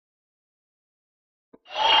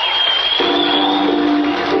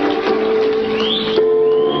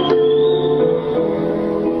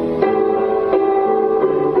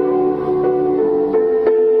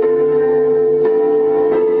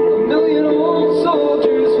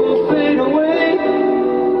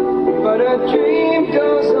a dream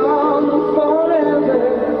goes on forever.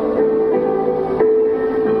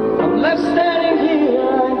 I'm left standing here,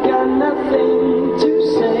 I got nothing to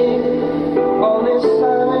say. All is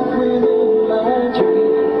silent within my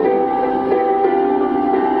dream.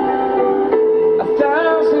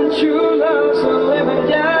 1,000 true loves will live and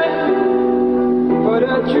die, but a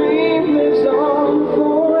dream lives on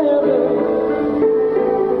forever.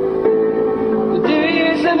 The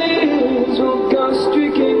days and years will go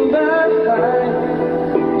streaking by,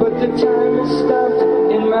 but the time has stopped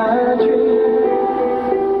in my dream.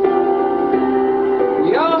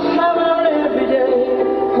 We all have our everyday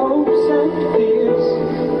hopes and fears,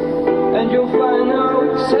 and you'll find no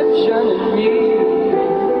exception in me.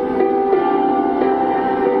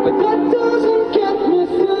 But that doesn't get me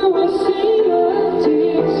through a sea of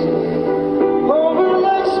tears over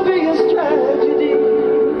life's biggest tragedy.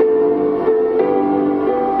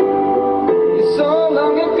 It's so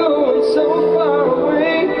long ago and so far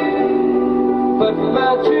away, but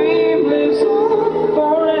my dream lives on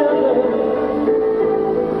forever.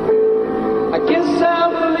 I guess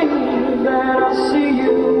I'll believe that I'll see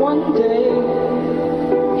you one day,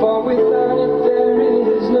 for without it there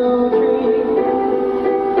is no dream.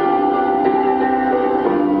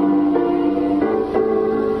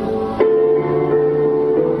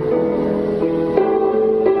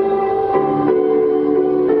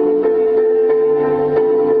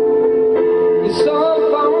 It's so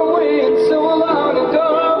far away and so long ago,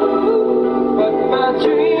 but my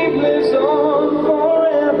dream lives on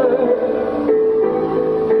forever.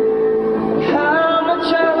 How much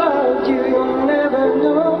I loved you, you'll never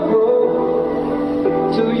know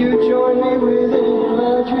till you join me within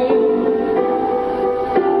my dream.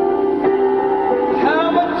 How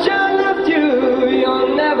much I loved you, you'll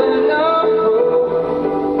never know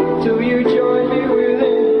till you join me.